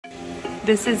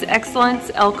This is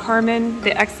Excellence El Carmen,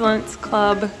 the Excellence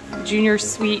Club Junior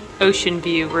Suite Ocean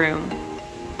View room.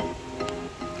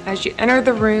 As you enter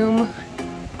the room,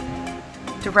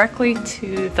 directly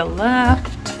to the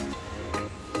left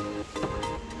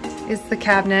is the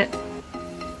cabinet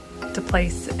to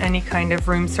place any kind of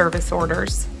room service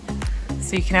orders,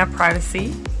 so you can have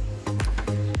privacy.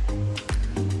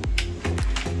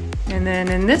 And then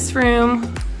in this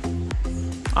room,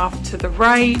 off to the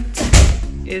right,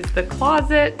 is the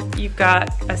closet. You've got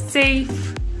a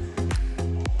safe,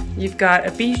 you've got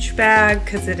a beach bag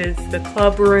because it is the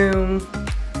club room,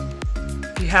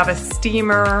 you have a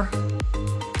steamer,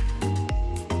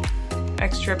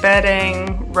 extra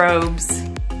bedding, robes,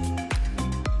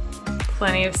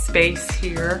 plenty of space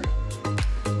here.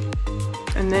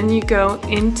 And then you go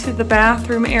into the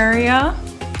bathroom area,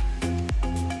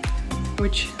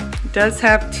 which does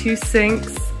have 2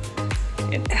 sinks.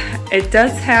 It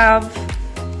does have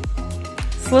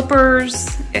slippers,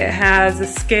 it has a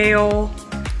scale,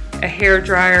 a hair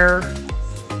dryer,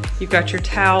 you've got your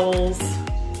towels,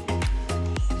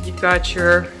 you've got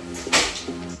your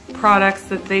products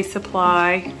that they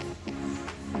supply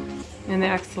in the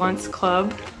Excellence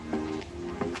Club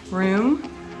room.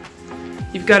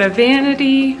 You've got a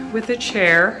vanity with a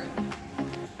chair,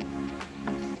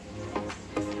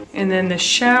 and then the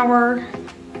shower.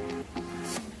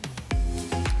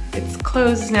 It's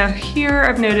closed now. Here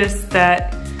I've noticed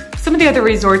that some of the other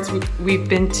resorts we've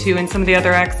been to and some of the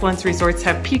other Excellence resorts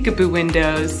have peekaboo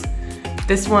windows.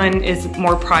 This one is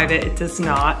more private, it does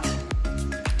not,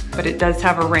 but it does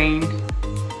have a rain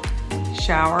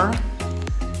shower.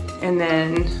 And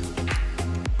then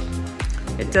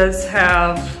it does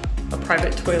have a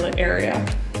private toilet area.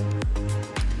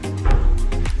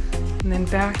 And then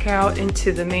back out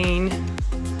into the main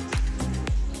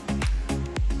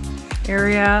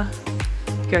area.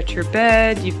 You've got your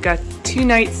bed, you've got 2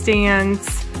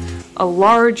 nightstands, a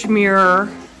large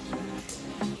mirror.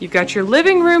 You've got your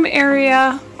living room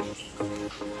area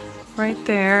right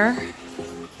there.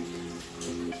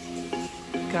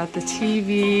 Got the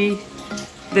TV,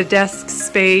 the desk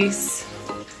space.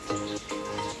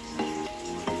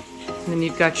 And then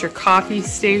you've got your coffee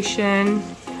station,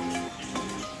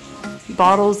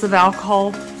 bottles of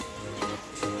alcohol.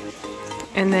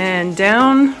 And then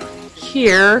down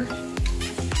here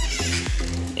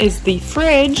is the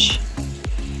fridge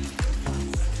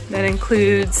that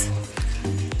includes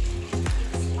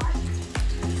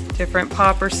different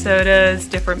popper sodas,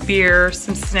 different beer,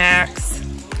 some snacks.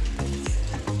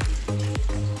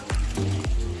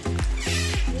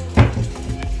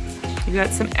 You've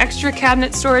got some extra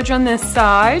cabinet storage on this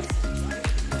side.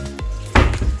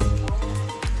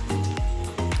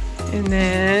 And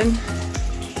then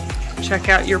check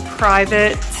out your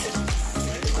private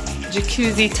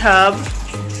jacuzzi tub.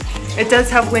 It does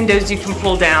have windows you can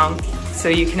pull down so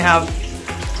you can have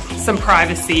some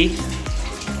privacy.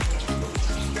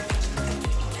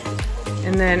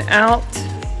 And then out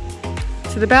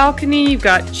to the balcony, you've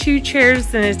got 2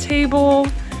 chairs and a table.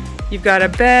 You've got a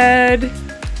bed.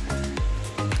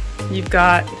 You've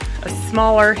got a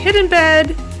smaller hidden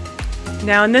bed.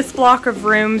 Now in this block of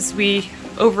rooms, we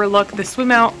overlook the swim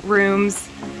out rooms,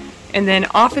 and then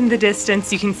off in the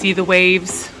distance you can see the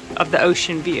waves of the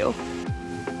ocean view.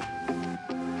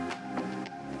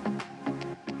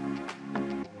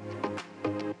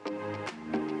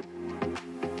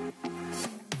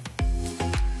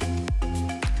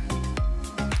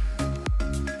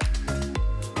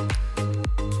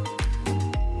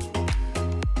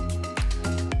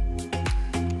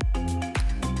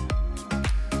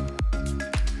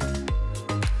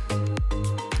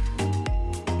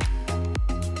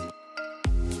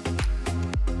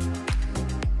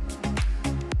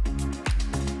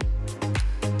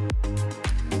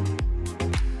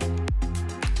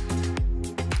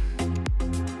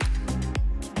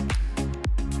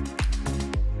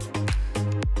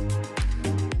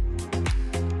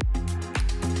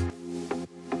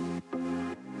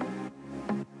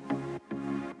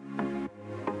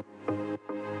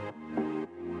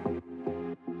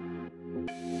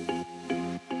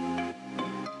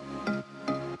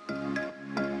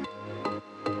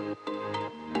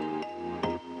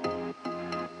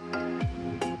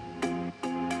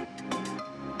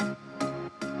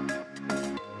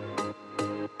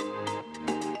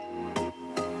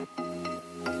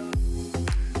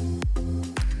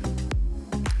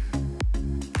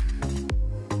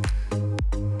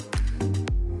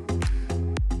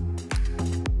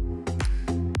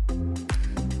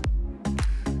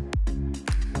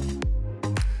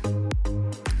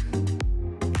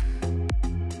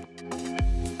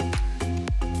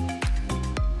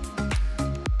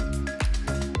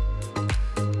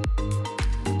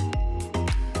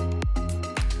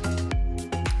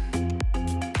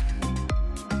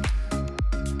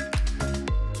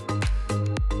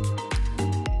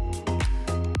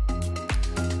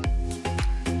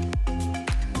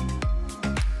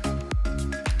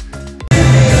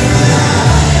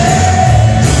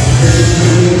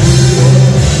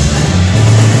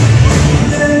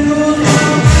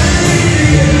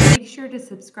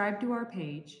 subscribe to our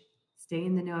page. Stay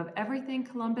in the know of everything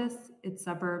Columbus, its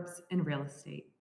suburbs, and real estate.